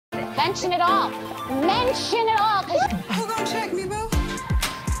Mention it all. Mention it all. Who gonna check me, boo?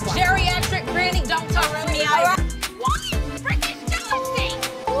 Geriatric granny, don't talk to me. I What? Freaking jealousy!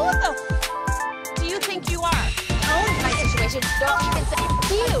 Who the do you think you are? Own my situation. Don't even say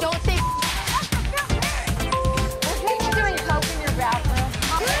you. Don't think. Was you doing coke in your bathroom?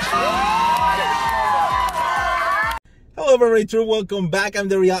 Hello, very true. Welcome back. I'm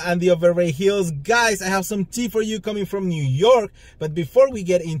the Real Andy of Beverly Hills. Guys, I have some tea for you coming from New York. But before we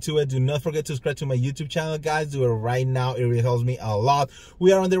get into it, do not forget to subscribe to my YouTube channel, guys. Do it right now. It really helps me a lot.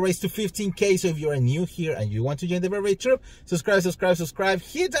 We are on the race to 15K. So if you are new here and you want to join the Beverly Troop, subscribe.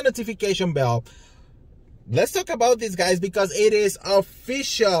 Hit the notification bell. Let's talk about this, guys, because it is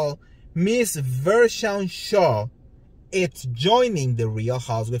official. Miss Vershawn Shaw, it's joining the Real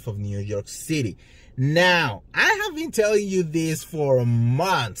Housewife of New York City. Now, I have been telling you this for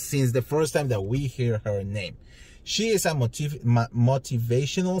months, since the first time that we hear her name. She is a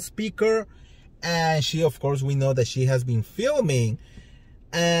motivational speaker, and she, of course, we know that she has been filming.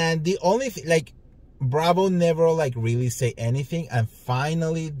 And the only thing, like, Bravo never, like, really say anything, and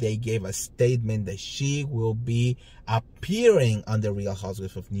finally they gave a statement that she will be appearing on the Real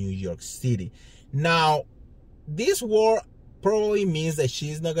Housewives of New York City. Now, this war probably means that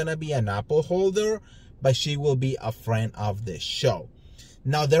she's not gonna be an apple holder, but she will be a friend of the show.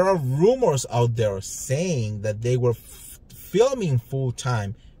 Now, there are rumors out there saying that they were filming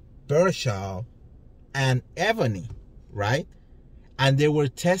full-time Bershaw and Ebony, right? And they were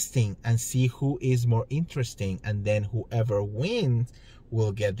testing and see who is more interesting, and then whoever wins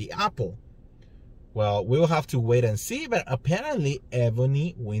will get the apple. Well, we'll have to wait and see, but apparently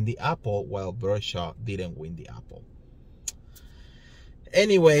Ebony win the apple while Bershaw didn't win the apple.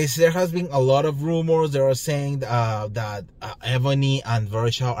 Anyways, there has been a lot of rumors. They are saying that Ebony and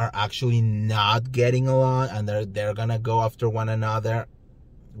Bershaw are actually not getting along, and they're gonna go after one another.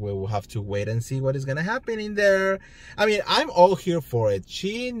 We will have to wait and see what is gonna happen in there. I mean, I'm all here for it.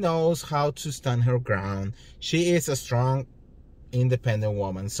 She knows how to stand her ground. She is a strong, independent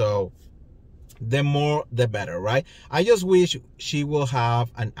woman. So the more, the better, right? I just wish she will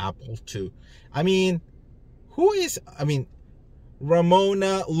have an apple too. I mean,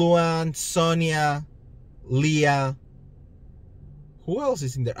 Ramona, Luann, Sonia, Leah. Who else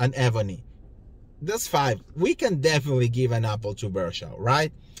is in there? And Ebony. That's 5. We can definitely give an apple to Bershaw,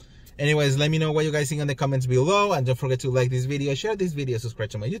 right? Anyways, let me know what you guys think in the comments below. And don't forget to like this video, share this video, subscribe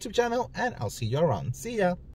to my YouTube channel. And I'll see you around. See ya.